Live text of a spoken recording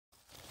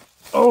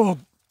Oh,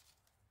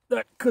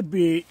 that could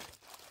be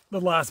the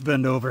last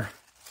bend over.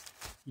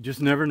 You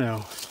just never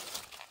know.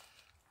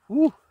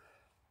 Woo.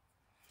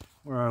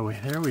 Where are we?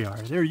 There we are.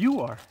 There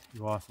you are,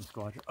 you awesome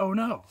squatcher. Oh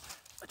no,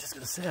 I just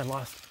gonna say I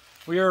lost.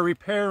 We are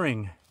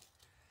repairing.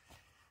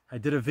 I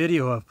did a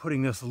video of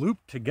putting this loop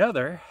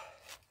together,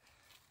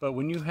 but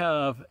when you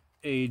have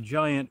a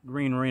giant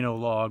green rhino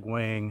log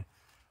weighing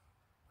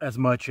as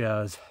much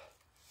as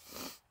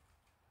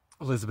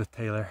Elizabeth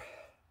Taylor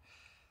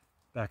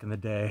back in the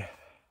day,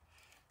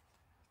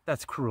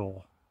 that's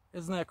cruel.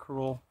 Isn't that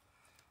cruel?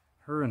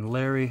 Her and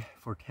Larry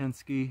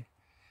Fortensky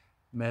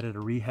met at a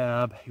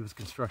rehab. He was a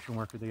construction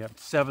worker. They got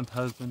seventh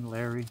husband,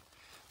 Larry.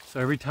 So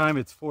every time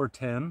it's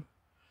 410,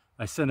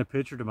 I send a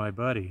picture to my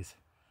buddies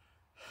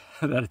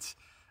that it's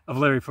of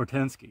Larry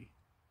Fortensky.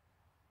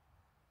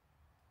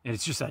 And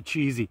it's just that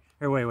cheesy.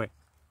 Here, wait.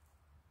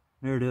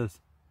 There it is.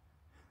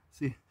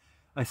 See,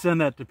 I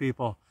send that to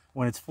people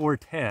when it's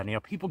 410. You know,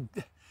 people,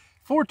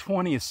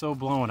 420 is so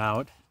blown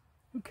out.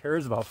 Who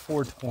cares about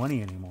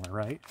 420 anymore,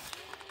 right?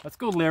 Let's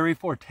go Larry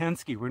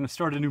Fortensky. We're going to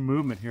start a new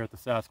movement here at the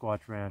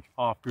Sasquatch Ranch,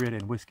 off-grid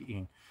and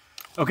whiskeying.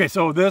 Okay,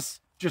 so this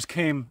just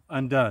came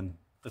undone,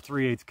 the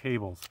 3/8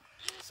 cables.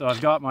 So I've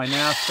got my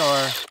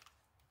NASCAR.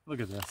 Look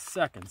at this,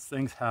 seconds,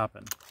 things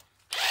happen.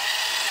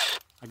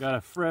 I got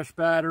a fresh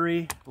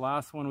battery. The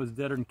last one was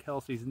deader than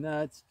Kelsey's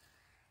nuts.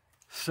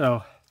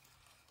 So,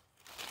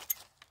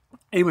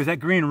 anyways, that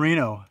green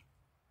rhino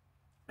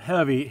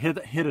heavy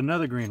hit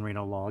another green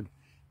rhino log,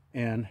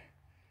 and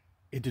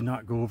it did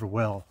not go over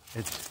well.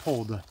 It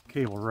pulled the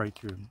cable right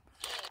through.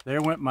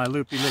 There went my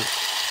loopy-loop.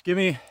 Give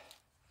me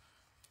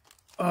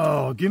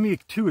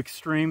 2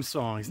 extreme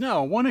songs.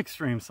 No, 1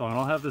 extreme song.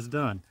 I'll have this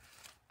done.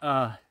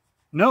 No,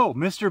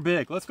 Mr.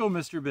 Big. Let's go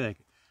Mr. Big.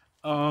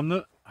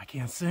 I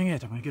can't sing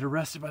it. I'm gonna get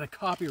arrested by the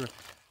copyright.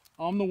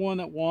 I'm the one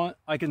that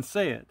I can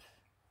say it.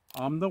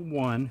 I'm the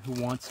one who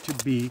wants to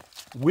be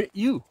with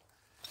you.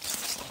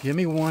 Give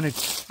me 1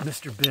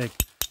 Mr. Big.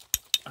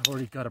 I've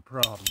already got a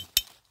problem.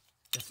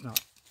 It's not.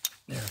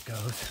 There it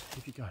goes.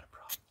 If you got a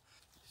problem.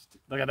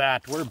 Look at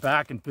that. We're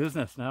back in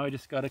business now. I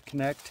just got to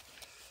connect.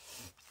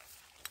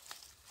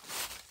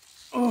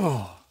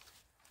 Oh.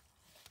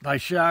 By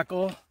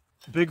Shackle.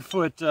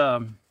 Bigfoot.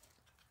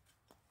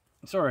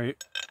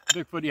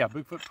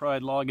 Bigfoot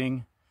Pride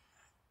Logging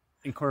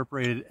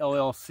Incorporated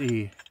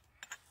LLC.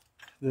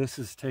 This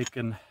has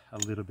taken a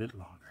little bit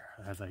longer,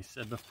 as I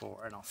said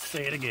before, and I'll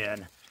say it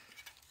again.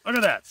 Look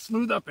at that.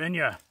 Smooth up in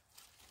ya.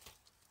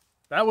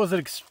 That was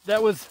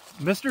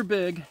Mr.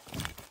 Big.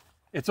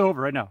 It's over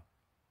right now.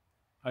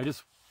 I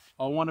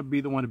want to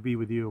be the one to be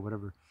with you or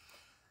whatever.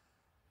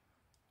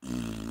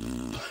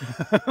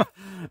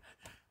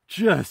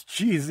 Just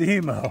cheese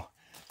emo.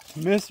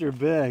 Mr.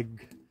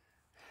 Big.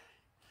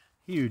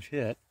 Huge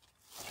hit.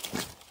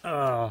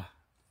 I'm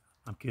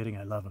kidding.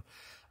 I love him.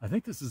 I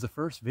think this is the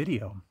first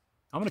video.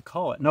 I'm going to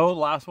call it. No, the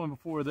last one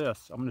before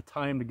this. I'm going to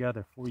tie them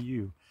together for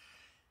you.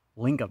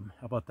 Link them.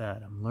 How about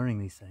that? I'm learning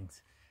these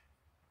things.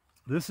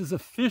 This is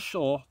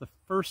official, the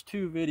first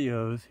 2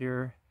 videos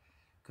here,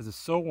 because it's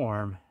so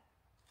warm,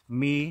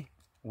 me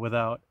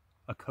without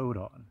a coat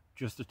on,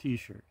 just a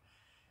t-shirt.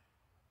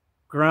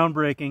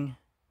 Groundbreaking.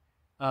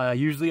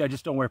 Usually I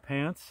just don't wear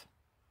pants,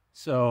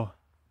 so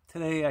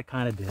today I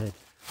kind of did,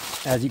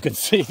 as you can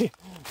see.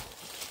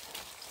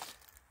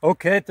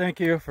 Okay, thank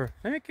you for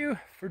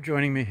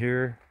joining me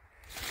here.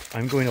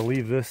 I'm going to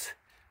leave this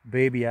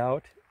baby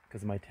out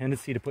because of my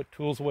tendency to put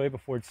tools away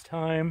before it's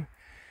time.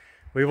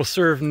 We will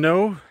serve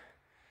no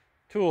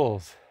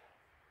tools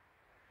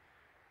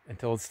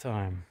until it's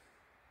time.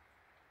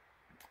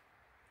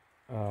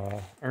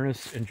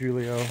 Ernest and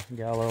Julio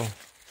Gallo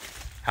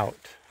out.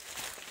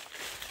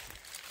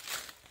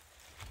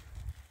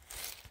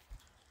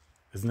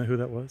 Isn't that who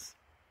that was?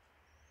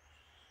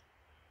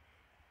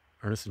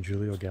 Ernest and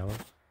Julio Gallo.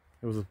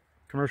 It was a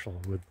commercial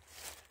with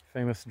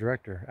famous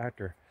director,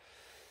 actor.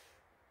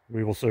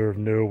 We will serve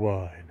no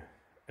wine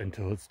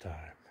until it's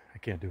time. I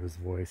can't do his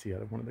voice. He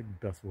had one of the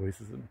best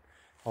voices in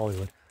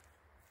Hollywood.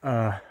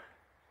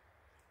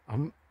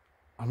 I'm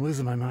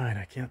losing my mind.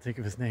 I can't think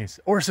of his name.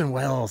 Orson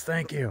Welles,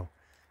 thank you.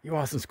 You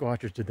Awesome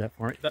Squatchers did that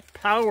for me. That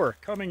power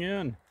coming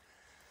in.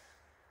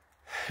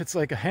 It's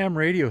like a ham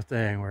radio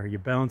thing where you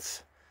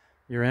bounce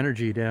your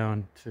energy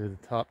down to the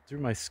top through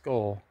my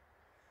skull,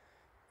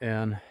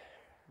 and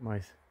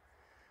my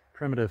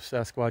primitive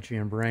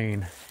Sasquatchian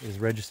brain is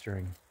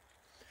registering.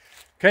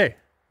 Okay,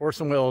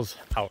 Orson Welles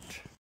out.